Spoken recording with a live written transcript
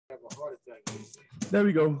There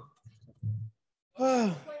we go.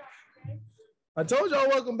 I told y'all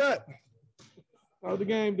welcome back. How'd the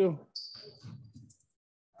game do?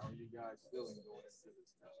 How are you guys feeling going into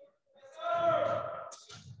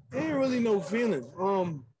this? Ain't really no feeling.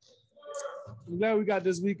 I'm glad we got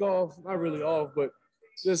this week off. Not really off, but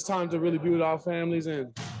just time to really be with our families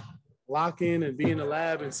and lock in and be in the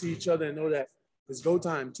lab and see each other and know that it's go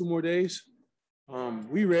time. 2 more days.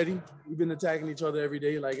 We ready. We've been attacking each other every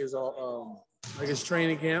day like it's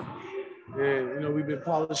training camp. And, we've been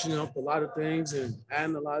polishing up a lot of things and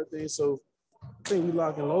adding a lot of things. So I think we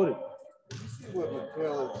lock and loaded. You see what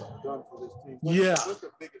Mikhail has done for this team? What's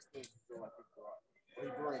the biggest thing you feel like he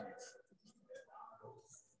brings?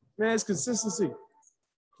 Man, it's consistency.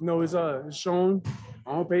 It's shown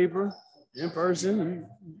on paper, in person.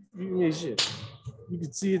 You mean shit. You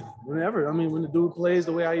can see it whenever. I mean, when the dude plays,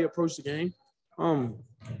 the way how he approached the game.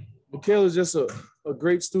 Mikhail is just a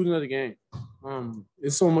great student of the game.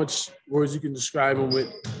 There's so much words you can describe him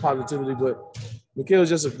with positivity, but Mikhail is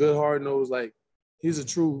just a good, hard-nosed, he's a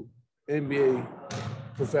true NBA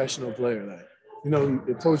professional player. He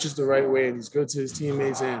approaches the right way and he's good to his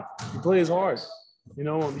teammates and he plays hard. He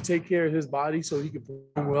take care of his body so he can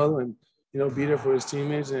perform well and, be there for his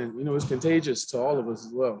teammates. And, it's contagious to all of us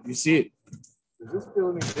as well. You see it. Does this feel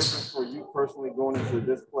any different for you personally going into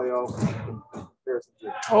this playoff in comparison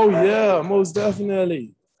to? Oh, yeah, most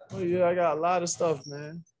definitely. Oh, yeah, I got a lot of stuff,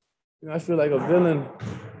 man. I feel like a villain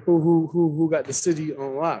who got the city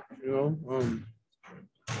on lock,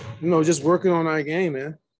 just working on our game,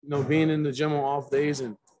 man. Being in the gym on off days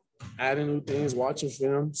and adding new things, watching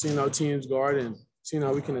film, seeing how teams guard and seeing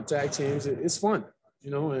how we can attack teams. It's fun,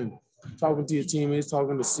 and talking to your teammates,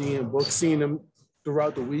 talking to C and Book, seeing them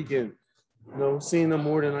throughout the weekend, seeing them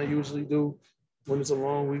more than I usually do when it's a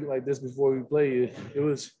long week like this before we play. It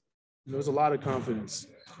was a lot of confidence.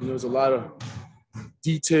 There's a lot of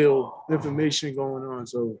detailed information going on.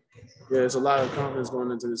 So, yeah, it's a lot of confidence going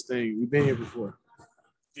into this thing. We've been here before.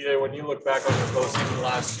 DA, when you look back on the postseason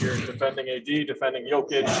last year, defending AD, defending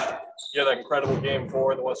Jokic, you had that incredible game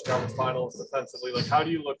 4 in the Western Conference Finals defensively. How do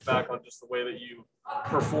you look back on just the way that you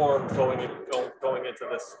performed going into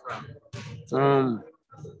this round?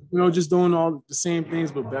 Just doing all the same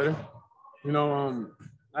things but better.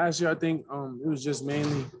 Last year I think it was just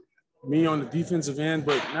mainly me on the defensive end,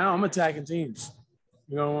 but now I'm attacking teams.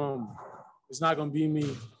 It's not going to be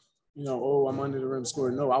me, I'm under the rim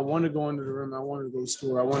scoring. No, I want to go under the rim. I want to go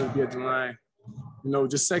score. I want to be at the line.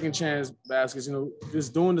 Just second chance baskets,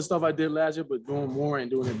 just doing the stuff I did last year, but doing more and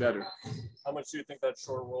doing it better. How much do you think that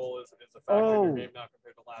short roll is a factor in your game now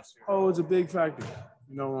compared to last year? Oh, it's a big factor.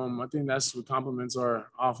 I think that's what complements our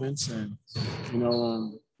offense. And,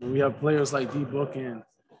 when we have players like D-Book and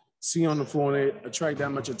C on the floor and they attract that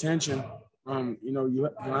much attention, you don't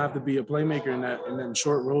have to be a playmaker in them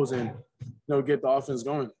short rolls and, get the offense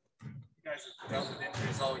going. You guys have dealt with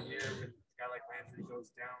injuries all year. When a guy like Landry goes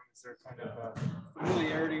down, is there kind of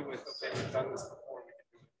familiarity with, okay, we've done this before, we can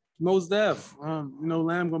do it? Most def.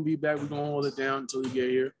 Lamb going to be back. We're going to hold it down until he get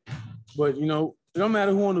here. But, it don't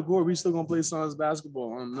matter who on the court. We still going to play Suns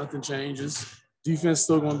basketball. Nothing changes. Defense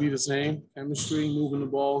still going to be the same. Chemistry, moving the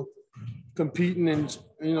ball, competing, and,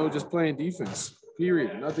 just playing defense,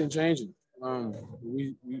 period. Nothing changing.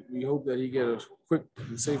 We hope that he get a quick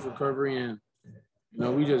and safe recovery, and,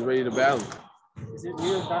 we just ready to battle. Is it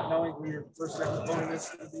weird not knowing who your first second opponent is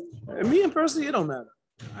going to be? Me and personally, it don't matter.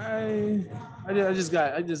 I just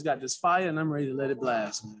got this fire, and I'm ready to let it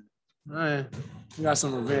blast, man. All right, we got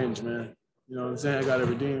some revenge, man. You know what I'm saying? We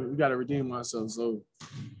gotta redeem myself. So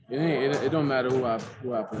it don't matter who I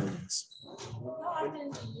play against. How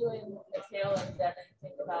often do you and Mikhail and Devin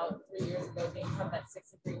think about 3 years ago being from that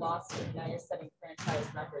 63 loss and now you're setting franchise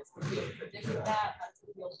records? Were you predicting that? How does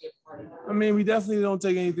it feel to be a part of that? I mean, we definitely don't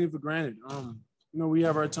take anything for granted. We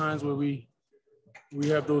have our times where we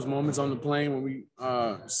have those moments on the plane when we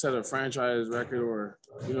set a franchise record or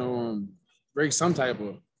break some type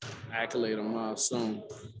of accolade or milestone,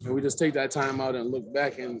 and we just take that time out and look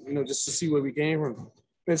back and just to see where we came from.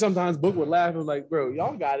 And sometimes Book would laugh and was like, bro,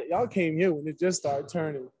 y'all got it. Y'all came here when it just started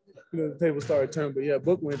turning. The table started turning. But yeah,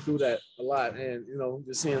 Book went through that a lot. And,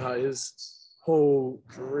 just seeing how his whole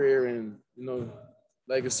career and,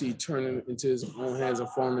 legacy turning into his own hands and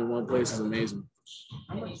falling in one place is amazing.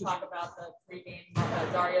 And you talk about the pregame.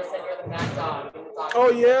 Dario said you're the mad dog.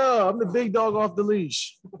 Oh, yeah. I'm the big dog off the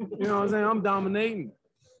leash. You know what I'm saying? I'm dominating.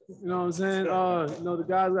 You know what I'm saying? The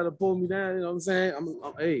guys got to pull me down. You know what I'm saying? I'm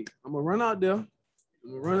going to run out there.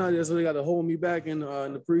 So they got to hold me back in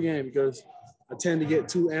the pregame because I tend to get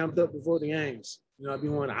too amped up before the games. I be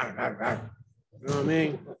wanting to, you know what I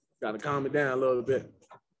mean? Got to calm it down a little bit.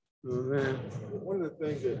 Oh, man. One of the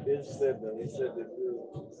things that Ish said, though, he said that you're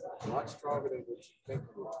a lot stronger than what you think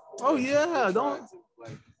you are. Oh, yeah. Don't.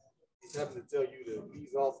 He's having to tell you to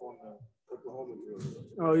ease off on the Oklahoma drill.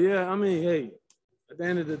 Oh, yeah. I mean, hey, at the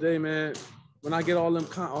end of the day, man, when I get all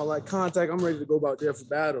that contact, I'm ready to go out there for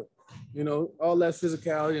battle. You know, all that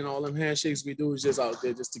physicality and all them handshakes we do is just out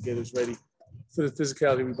there just to get us ready for the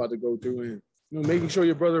physicality we about to go through and, you know, making sure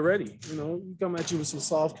your brother ready. You know, he come at you with some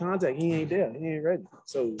soft contact. He ain't there. He ain't ready.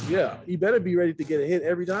 So, yeah, he better be ready to get a hit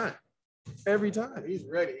every time. Every time. He's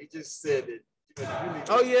ready. He just said that.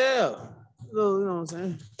 Oh, yeah. Little, you know what I'm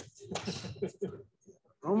saying?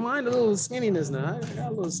 I don't mind a little skinniness now. I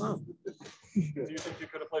got a little something. Do you think you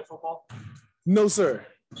could have played football? No, sir.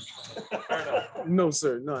 Fair enough. No,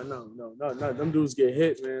 sir. No. Them dudes get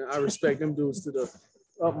hit, man. I respect them dudes to the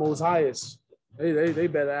utmost highest. They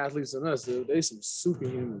better athletes than us, dude. They some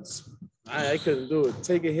superhumans. I couldn't do it.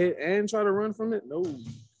 Take a hit and try to run from it? No.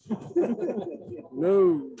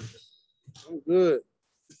 No. I'm good.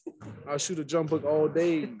 I'll shoot a jump hook all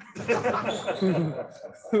day. You'd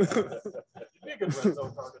be a good red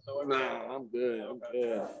zone target, though. Nah, I'm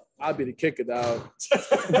good. I'll be the kicker, dog.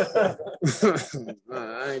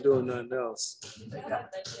 Nah, I ain't doing nothing else. You have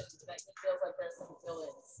mentioned that it feels like there's some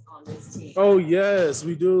villains on this team. Oh, yes,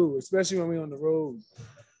 we do, especially when we're on the road.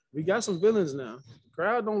 We got some villains now. The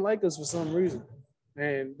crowd don't like us for some reason.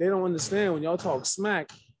 And they don't understand when y'all talk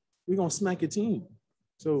smack, we're going to smack your team.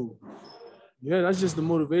 So, yeah, that's just the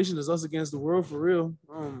motivation. Is us against the world for real.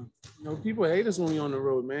 You know, people hate us when we're on the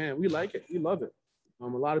road, man. We like it. We love it. A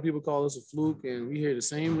lot of people call us a fluke, and we hear the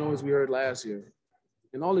same noise we heard last year.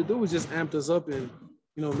 And all they do is just amped us up and,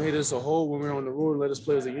 you know, made us a whole when we're on the road, let us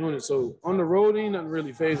play as a unit. So on the road, ain't nothing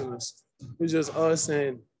really phasing us. It's just us.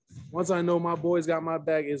 And once I know my boys got my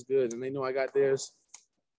back, it's good. And they know I got theirs.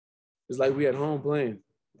 It's like we at home playing.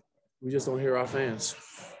 We just don't hear our fans.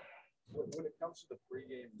 When it comes to the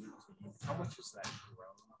pregame routine, how much has that grown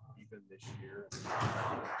even this year?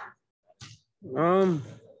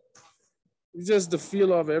 It's just the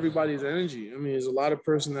feel of everybody's energy. I mean, there's a lot of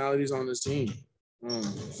personalities on this team.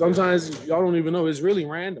 Sometimes y'all don't even know. It's really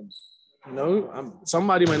random. You know,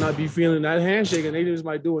 somebody might not be feeling that handshake, and they just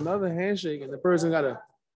might do another handshake, and the person got to,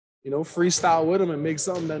 you know, freestyle with them and make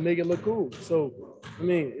something that make it look cool. So, I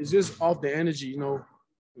mean, it's just off the energy, you know,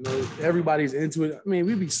 everybody's into it. I mean,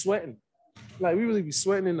 we be sweating. Like, we really be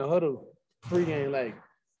sweating in the huddle pregame. Like,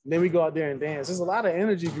 then we go out there and dance. There's a lot of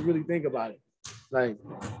energy if you really think about it. Like,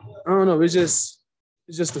 I don't know. It's just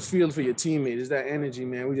the feel for your teammate. It's that energy,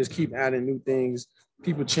 man. We just keep adding new things.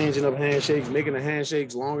 People changing up handshakes, making the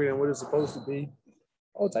handshakes longer than what it's supposed to be.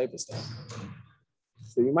 All type of stuff.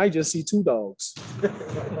 So you might just see two dogs. You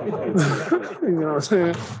know what I'm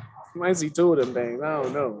saying? You might see two of them things. I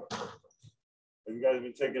don't know. Have you guys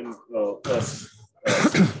been taking less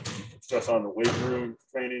stress on the weight room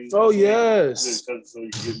training? Oh, yes. So you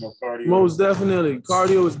can get more cardio? Most definitely.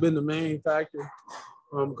 Cardio has been the main factor.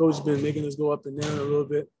 Coach has been making us go up and down a little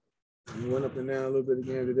bit. We went up and down a little bit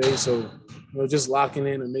again today. So, you know, just locking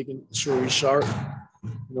in and making sure we're sharp.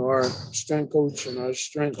 You know, our strength coach and our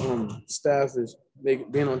strength staff is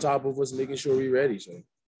being on top of us, making sure we're ready. So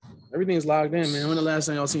everything's locked in, man. When the last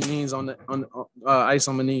time y'all seen knees on the ice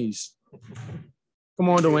on my knees? Come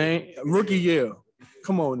on, Dwayne. Rookie year.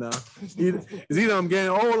 Come on now. It's either I'm getting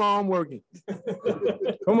old or I'm working.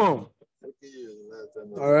 Come on.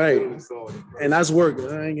 All right. And that's working.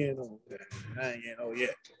 I ain't getting old.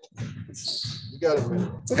 Yet. You got a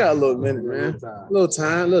minute. I got a little minute, man. A little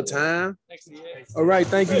time. All right.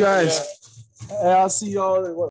 Thank you, guys. I'll see y'all.